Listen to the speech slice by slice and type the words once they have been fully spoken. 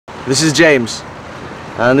This is James,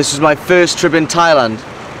 and this is my first trip in Thailand.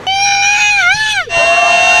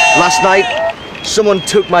 Last night, someone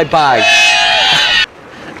took my bag.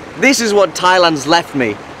 This is what Thailand's left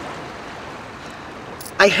me.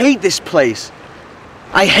 I hate this place.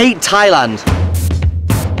 I hate Thailand.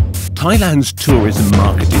 Thailand's tourism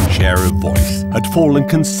marketing share of voice had fallen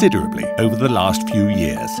considerably over the last few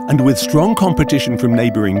years, and with strong competition from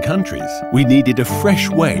neighbouring countries, we needed a fresh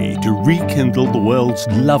way to rekindle the world's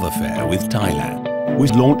love affair with Thailand. We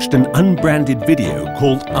launched an unbranded video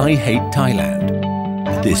called I Hate Thailand.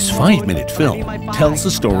 This 5-minute film tells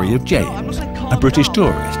the story of James, a British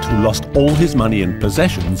tourist who lost all his money and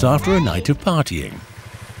possessions after a night of partying.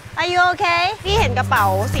 Are you okay? พี่เห็นกระเป๋า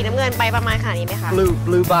สีน้ำเงินไปประมาณขนาดนี้ไหมคะ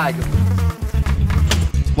Blue bag.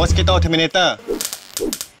 Mosquito Terminator.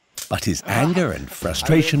 But his anger and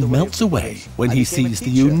frustration melts away when he sees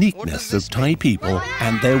the uniqueness of Thai people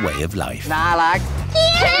and their way of life.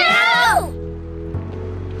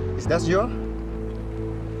 Is that your?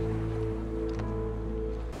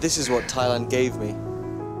 This is what Thailand gave me.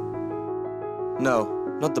 No,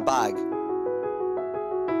 not the bag.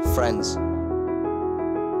 Friends.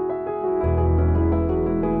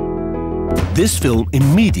 This film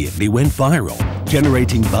immediately went viral,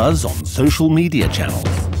 generating buzz on social media channels.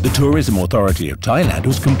 The Tourism Authority of Thailand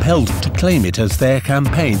was compelled to claim it as their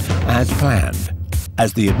campaign as planned,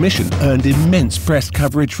 as the admission earned immense press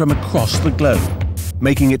coverage from across the globe,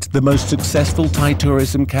 making it the most successful Thai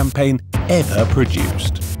tourism campaign ever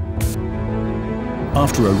produced.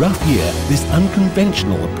 After a rough year, this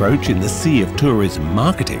unconventional approach in the sea of tourism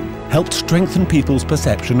marketing helped strengthen people's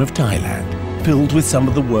perception of Thailand, filled with some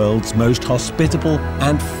of the world's most hospitable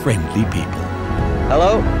and friendly people.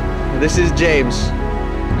 Hello, this is James,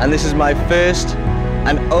 and this is my first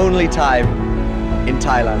and only time in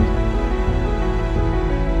Thailand.